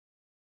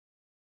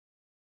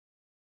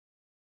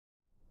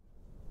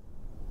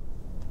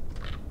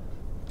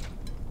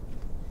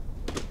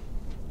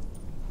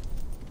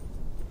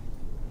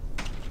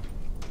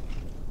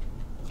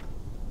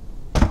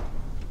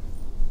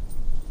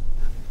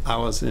I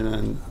was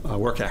in a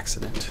work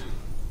accident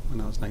when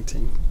I was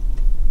 19.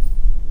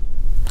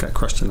 Got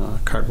crushed in a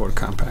cardboard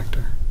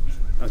compactor.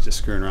 I was just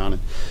screwing around,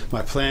 and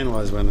my plan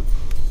was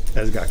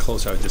as it got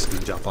closer, I was just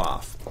going to jump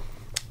off.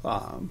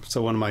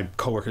 So one of my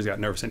coworkers got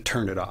nervous and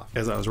turned it off.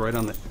 As I was right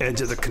on the edge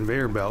of the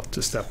conveyor belt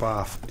to step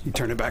off, he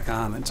turned it back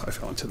on, and so I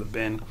fell into the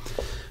bin.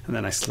 And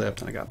then I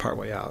slipped, and I got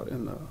partway out,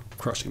 and the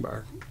crushing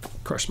bar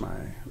crushed my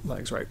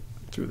legs right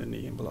through the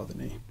knee and below the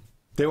knee.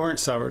 They weren't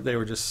severed. They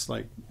were just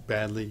like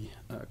badly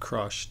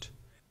crushed.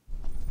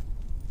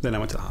 Then I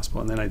went to the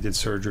hospital, and then I did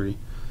surgery,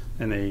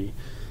 and they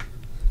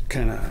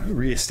kind of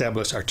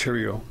reestablished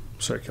arterial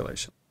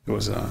circulation. It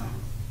was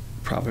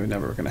probably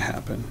never going to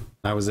happen.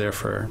 I was there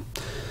for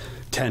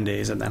 10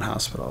 days in that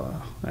hospital,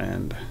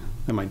 and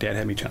my dad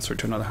had me transferred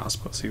to another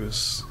hospital. So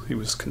he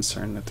was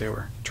concerned that they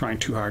were trying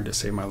too hard to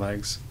save my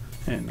legs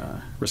and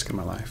risking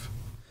my life.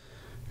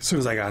 As soon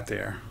as I got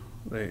there,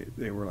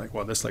 they were like,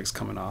 well, this leg's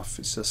coming off.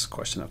 It's just a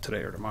question of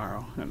today or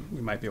tomorrow, and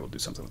we might be able to do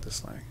something with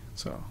this leg.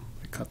 So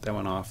they cut that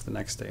one off the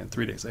next day, and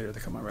 3 days later, they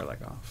cut my right leg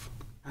off.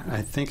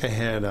 I think I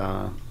had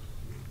a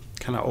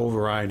kind of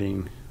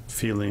overriding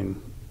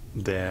feeling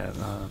that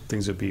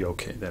things would be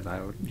okay, that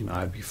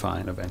I'd be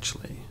fine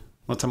eventually.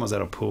 One time I was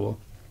at a pool,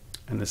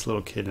 and this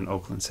little kid in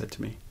Oakland said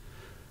to me,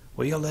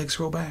 will your legs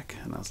grow back?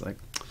 And I was like,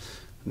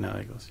 no.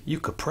 He goes, you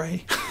could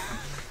pray.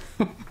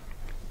 I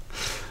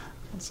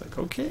was like,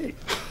 okay.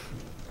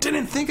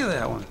 Didn't think of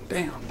that one.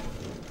 Damn.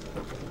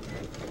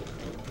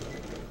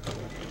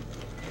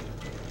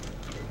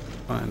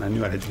 And I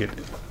knew I had to get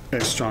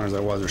as strong as I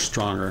was, or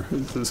stronger.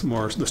 The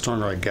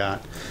stronger I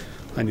got,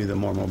 I knew the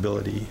more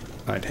mobility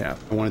I'd have.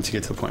 I wanted to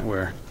get to the point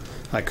where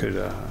I could,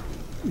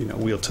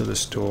 wheel to the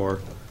store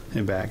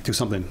and back, do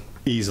something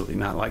easily,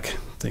 not like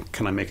think,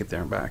 can I make it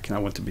there and back? And I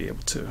want to be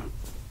able to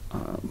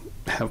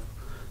have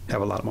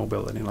a lot of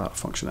mobility and a lot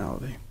of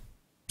functionality.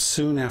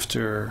 Soon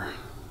after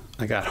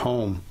I got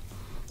home,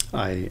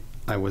 I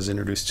was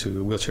introduced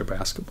to wheelchair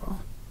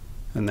basketball,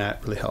 and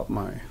that really helped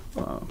my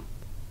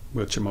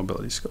wheelchair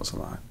mobility skills a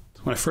lot.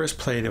 When I first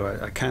played it,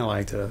 I kind of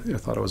liked it. I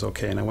thought it was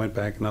okay, and I went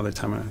back another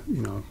time,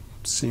 and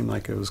it seemed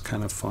like it was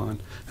kind of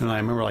fun. And I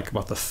remember, like,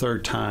 about the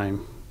third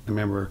time, I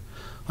remember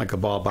like a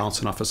ball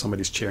bouncing off of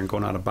somebody's chair and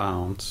going out of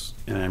bounds,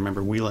 and I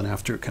remember wheeling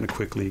after it kind of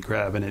quickly,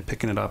 grabbing it,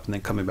 picking it up, and then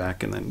coming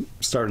back and then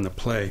starting to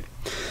play.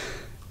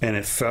 And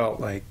it felt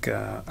like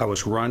I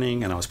was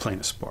running and I was playing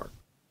a sport.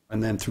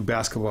 And then through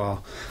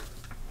basketball,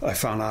 I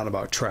found out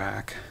about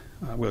track,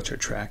 wheelchair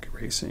track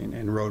racing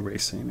and road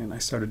racing, and I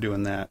started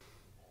doing that.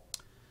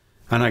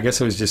 And I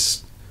guess it was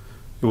just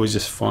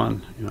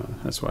fun.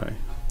 That's why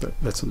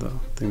that's the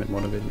thing that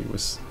motivated me,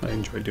 was I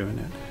enjoyed doing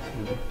it.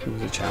 And it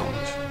was a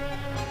challenge.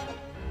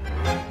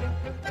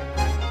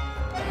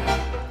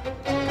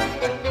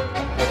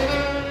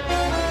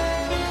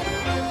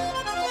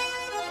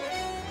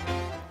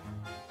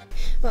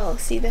 Well,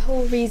 see, the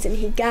whole reason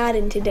he got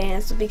into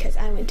dance was because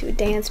I went to a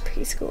dance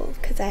preschool,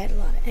 because I had a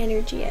lot of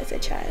energy as a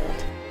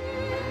child.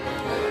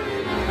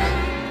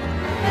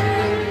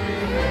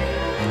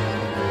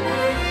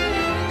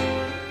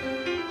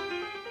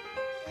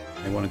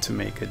 I wanted to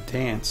make a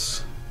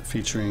dance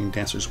featuring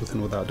dancers with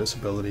and without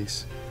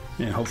disabilities,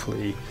 and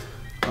hopefully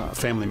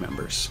family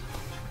members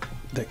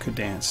that could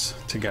dance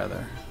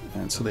together.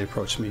 And so they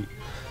approached me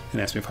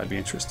and asked me if I'd be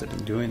interested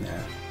in doing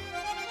that.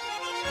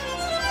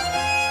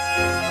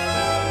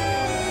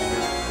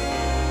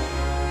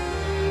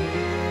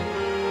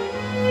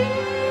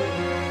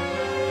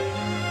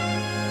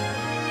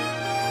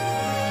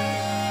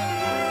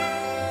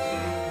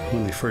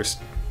 When they first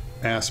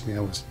asked me,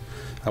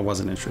 I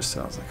wasn't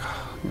interested. I was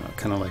like,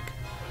 kind of like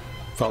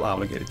felt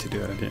obligated to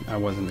do it. I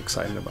wasn't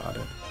excited about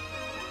it.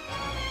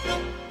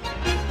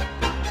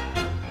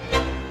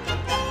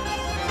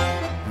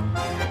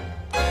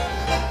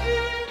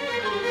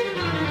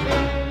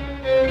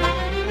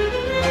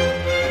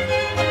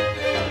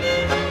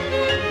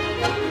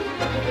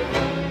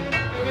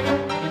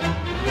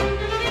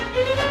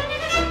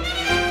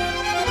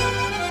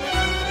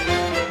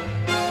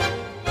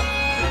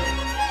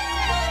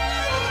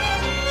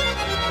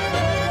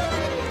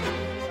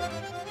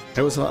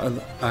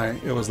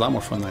 It was a lot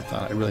more fun than I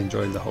thought. I really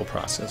enjoyed the whole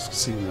process,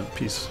 seeing the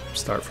piece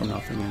start from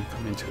nothing and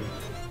come into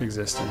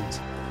existence.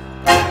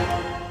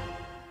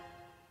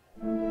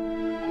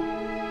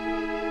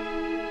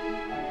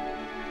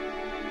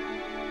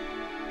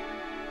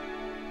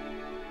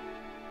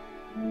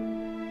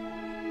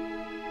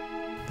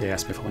 They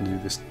asked me if I wanted to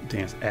do this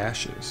dance,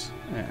 Ashes,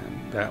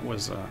 and that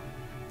was a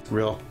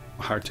real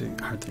hard thing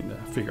to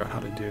figure out how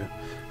to do,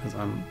 because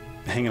I'm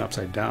hanging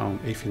upside down,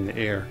 8 feet in the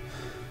air,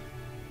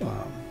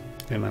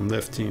 and I'm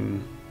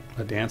lifting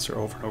a dancer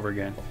over and over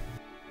again.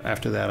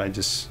 After that, I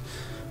just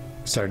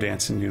started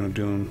dancing,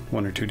 doing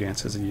 1 or 2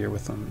 dances a year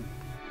with them.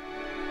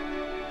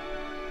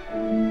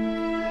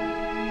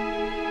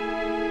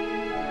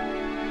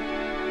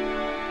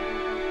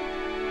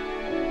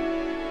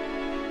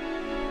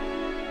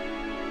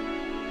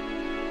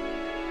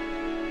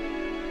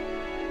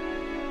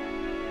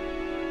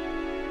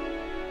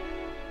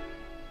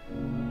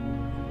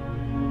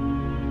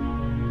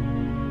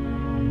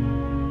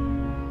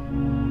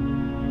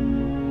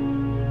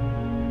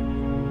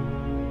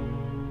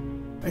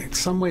 In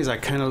some ways, I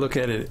kind of look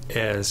at it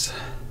as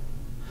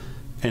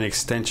an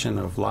extension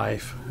of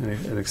life,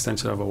 an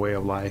extension of a way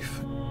of life.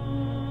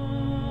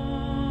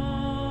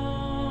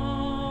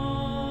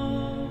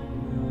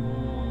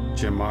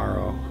 Jim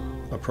Morrow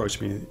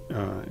approached me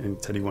and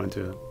said he wanted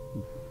to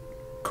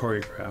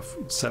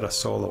choreograph, set a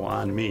solo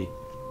on me,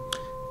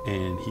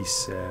 and he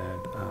said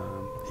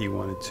he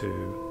wanted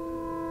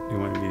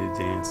me to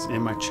dance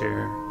in my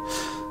chair,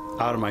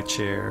 out of my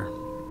chair,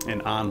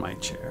 and on my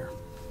chair.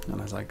 And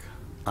I was like,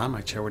 on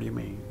my chair? What do you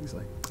mean? He's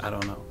like, I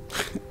don't know.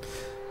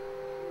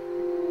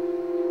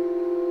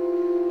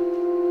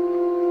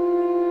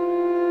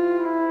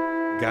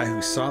 The guy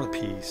who saw the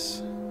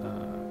piece he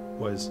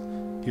was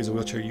a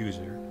wheelchair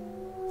user,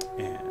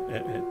 and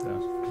at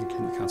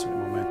the concert at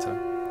Momenta,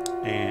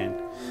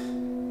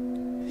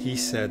 and he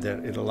said that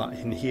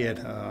and he had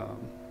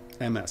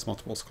MS,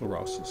 multiple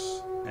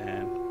sclerosis,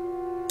 and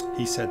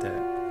he said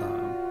that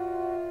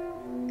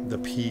the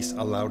piece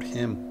allowed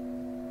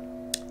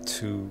him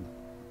to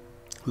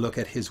look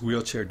at his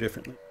wheelchair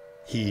differently.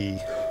 He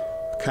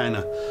kind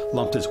of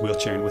lumped his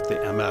wheelchair in with the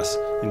MS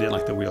and didn't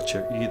like the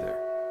wheelchair either.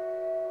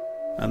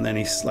 And then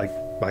he's like,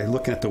 by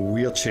looking at the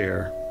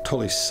wheelchair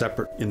totally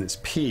separate in this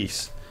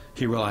piece,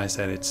 he realized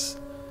that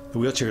the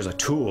wheelchair is a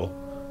tool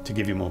to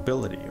give you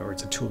mobility, or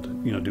it's a tool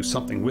to do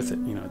something with it.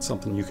 It's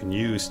something you can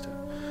use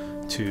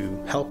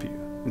to help you.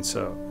 And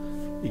so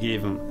he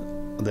gave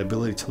him the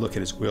ability to look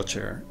at his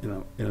wheelchair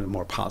in a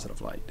more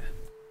positive light.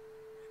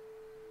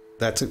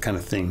 That's the kind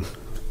of thing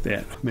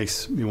that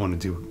makes me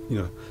want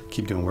to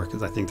keep doing work,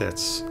 because I think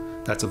that's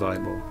a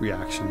valuable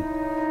reaction.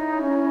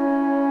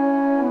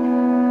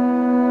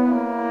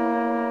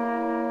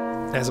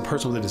 As a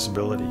person with a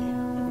disability,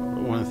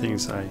 one of the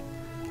things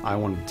I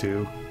want to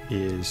do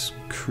is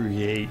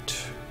create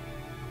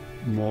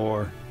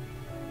more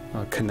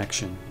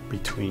connection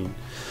between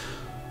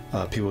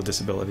people with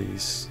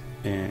disabilities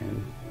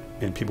and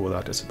people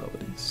without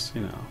disabilities.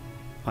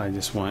 I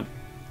just want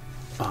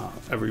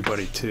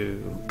everybody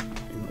to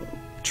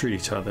treat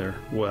each other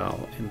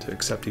well and to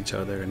accept each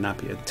other and not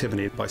be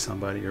intimidated by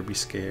somebody or be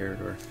scared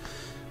or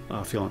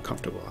feel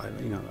uncomfortable.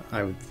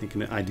 I would think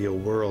in an ideal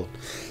world,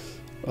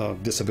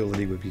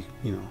 disability would be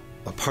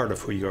a part of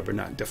who you are, but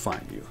not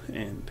define you.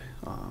 And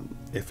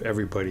if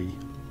everybody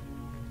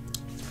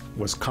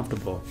was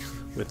comfortable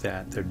with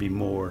that, there'd be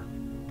more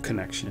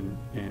connection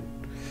and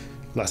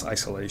less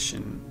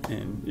isolation,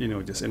 and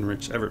just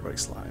enrich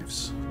everybody's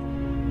lives.